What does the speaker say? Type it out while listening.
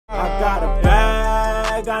got a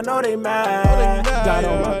bag, I know they mad. Got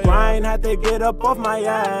on my grind, had to get up off my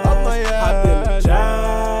ass. Hopped in the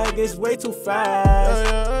Jag, it's way too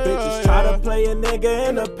fast. Bitches try to play a nigga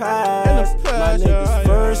in the past. My niggas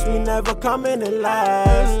first, we never coming in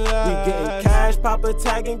last. We getting cash, pop a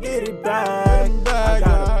tag and get it back. I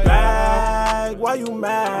got a bag, why you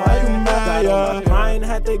mad? Got on my grind,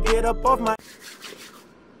 had to get up off my.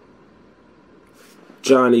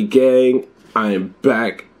 Johnny gang, I am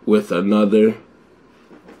back with another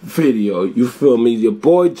video. You feel me? Your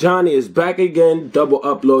boy Johnny is back again. Double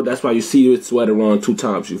upload. That's why you see your sweater on 2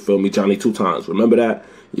 times. You feel me? Johnny 2 times. Remember that?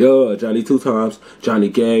 Yo, Johnny 2 times. Johnny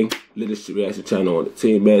gang. Littlest reaction channel on the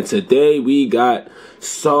team, man. Today we got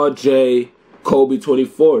toThe,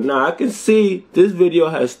 Kobe24. Now I can see this video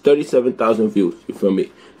has 37,000 views. You feel me?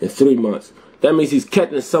 In 3 months. That means he's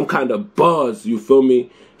catching some kind of buzz. You feel me?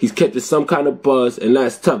 He's catching some kind of buzz, and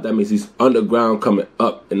that's tough. That means he's underground coming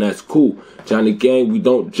up, and that's cool. Johnny gang, we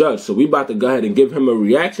don't judge. So we about to go ahead and give him a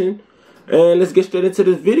reaction. And let's get straight into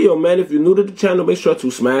this video, man. If you're new to the channel, make sure to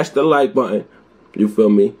smash the like button. You feel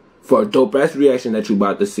me? For a dope-ass reaction that you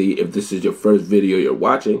about to see. If this is your first video you're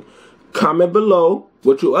watching, comment below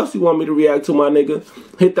what else you want me to react to, my nigga.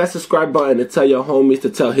 Hit that subscribe button to tell your homies, to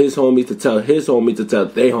tell his homies, to tell his homies, to tell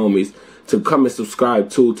their homies to come and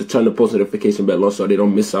subscribe to turn the post notification bell on so they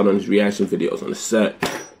don't miss out on his reaction videos on the step.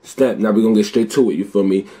 Now we're gonna get straight to it, you feel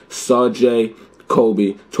me? toThe,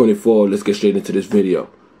 Kobe24, let's get straight into this video.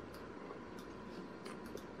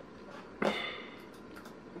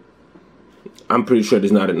 I'm pretty sure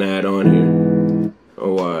there's not an ad on here.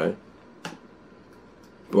 Oh, why?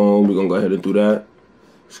 Boom, we're gonna go ahead and do that.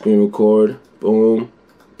 Screen record, boom,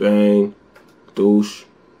 bang, douche,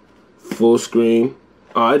 full screen.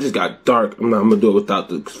 Oh, it just got dark. I'm gonna do it without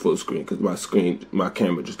the full screen because my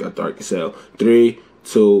camera just got dark as hell. 3,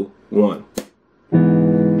 2, 1.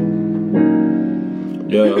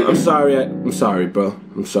 Yo, I'm sorry, bro.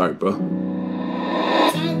 I'm sorry, bro.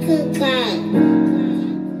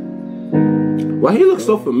 Why he look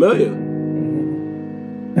so familiar?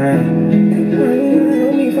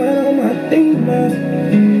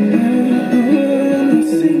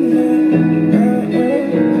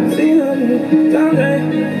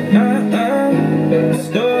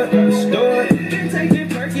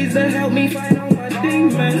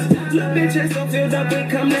 Bitches so filled up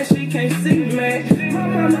with cum that she can't see, man. My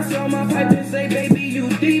mama saw my pipe and say, baby, you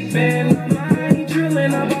deep, man. I ain't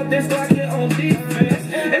drilling, I bought this Glock here on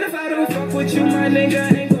defense. And if I don't fuck with you, my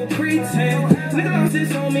nigga ain't gon' pretend. Nigga lost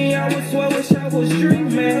this on me, I would swear, wish I was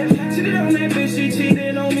dreaming. Cheated on that bitch, she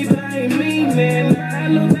cheated on me, but I ain't mean, man. I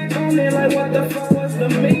look back on it like, what the fuck was the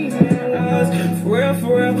mean, man?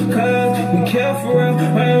 For real, cause we kill for real.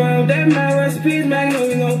 Around that my recipes, man, know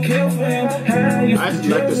we gon' kill for him. I just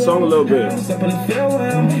like the song a little bit.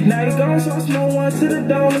 Now you gone, so I smoke one to the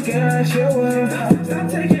dome again. Stop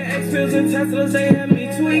taking X pills and Teslas, they have me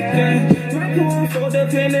tweaking. My porn for the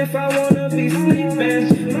pen if I wanna be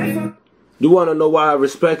sleeping. You wanna know why I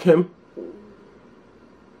respect him?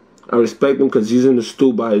 I respect him because he's in the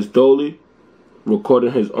studio by his dolly,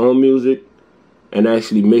 recording his own music, and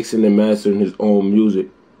actually mixing and mastering his own music.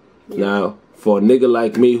 Now, for a nigga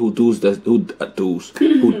like me who does the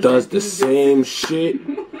same shit,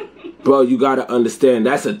 bro, you gotta understand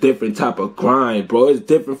that's a different type of grind, bro. It's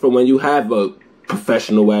different from when you have a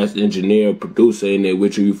professional ass engineer, producer in there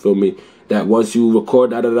with you. You feel me? That once you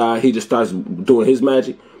record he just starts doing his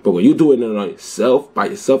magic. But when you doing it on yourself, by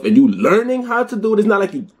yourself, and you learning how to do it, it's not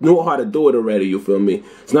like you know how to do it already. You feel me?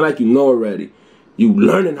 It's not like you know already. You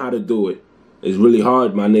learning how to do it. It's really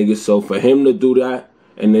hard, my nigga. So for him to do that,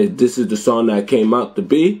 and this is the song that came out to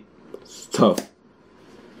be, it's tough.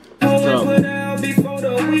 It's tough. Before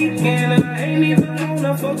the weekend, and I ain't even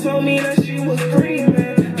wanna fuck, told me that she was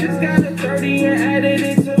dreaming. Just got a 30 and added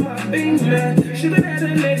it to my beans, man. Should've had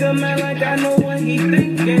a nigga, man, like I know what he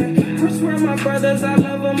thinking. I swear my brothers, I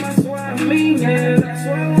love them, I swear I mean it. I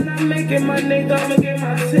swear when I make it, my nigga, I'ma get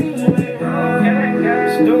my team lit.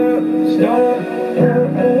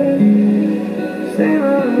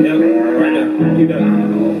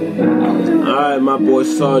 Alright, my boy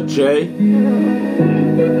toThe.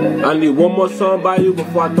 I need one more song by you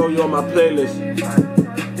before I throw you on my playlist.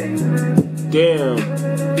 Damn.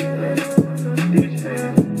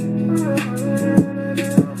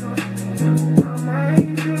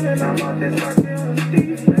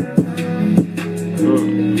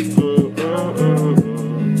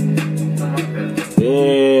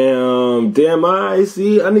 Damn, I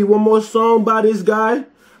see. I need one more song by this guy.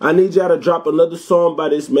 I need y'all to drop another song by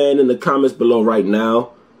this man in the comments below right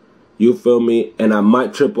now. You feel me? And I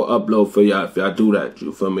might triple upload for y'all if y'all do that.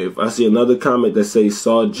 You feel me? If I see another comment that says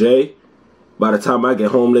Saw J, by the time I get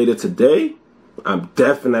home later today, I'm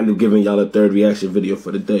definitely giving y'all a third reaction video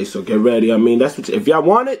for the day. So get ready. I mean, that's what if y'all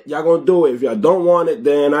want it, y'all gonna do it. If y'all don't want it,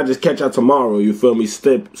 then I just catch y'all tomorrow. You feel me?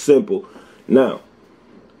 Simple. Now,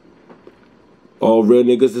 all real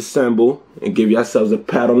niggas assemble and give yourselves a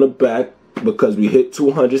pat on the back because we hit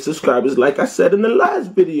 200 subscribers like I said in the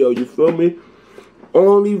last video. You feel me?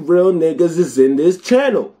 Only real niggas is in this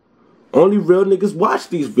channel. Only real niggas watch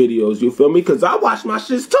these videos. You feel me? Because I watch my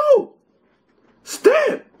shits too.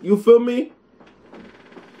 Stamp. You feel me?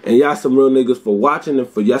 And y'all some real niggas for watching and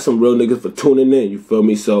for y'all some real niggas for tuning in. You feel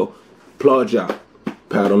me? So, applaud y'all.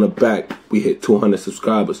 Pat on the back. We hit 200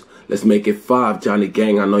 subscribers. Let's make it 5, Johnnyy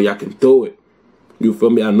Gang. I know y'all can do it. You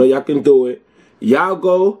feel me? I know y'all can do it. Y'all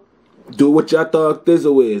go do what y'all thought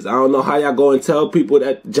Thizzle is. I don't know how y'all go and tell people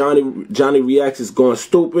that Johnny Reacts is going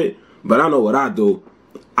stupid, but I know what I do.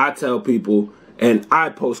 I tell people, and I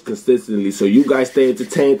post consistently, so you guys stay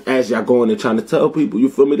entertained as y'all going and trying to tell people. You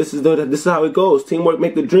feel me? This is how it goes. Teamwork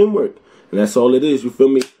make the dream work, and that's all it is. You feel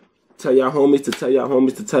me? Tell y'all homies to tell y'all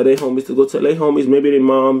homies to tell their homies to go tell their homies. Maybe their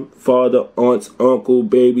mom, father, aunts, uncle,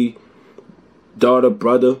 baby, daughter,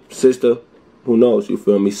 brother, sister. Who knows? You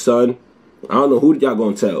feel me? Son. I don't know who y'all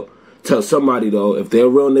gonna tell. Tell somebody though. If they're a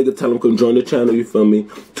real nigga, tell them come join the channel. You feel me?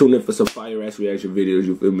 Tune in for some fire ass reaction videos.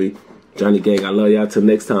 You feel me? Johnnyy Gang, I love y'all. Till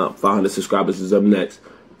next time. 500 subscribers is up next.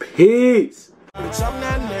 Peace. Bitch, I'm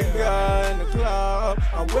that nigga in the club.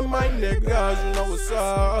 I'm with my niggas, you know what's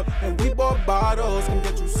up. And we bought bottles, can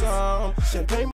get you some champagne.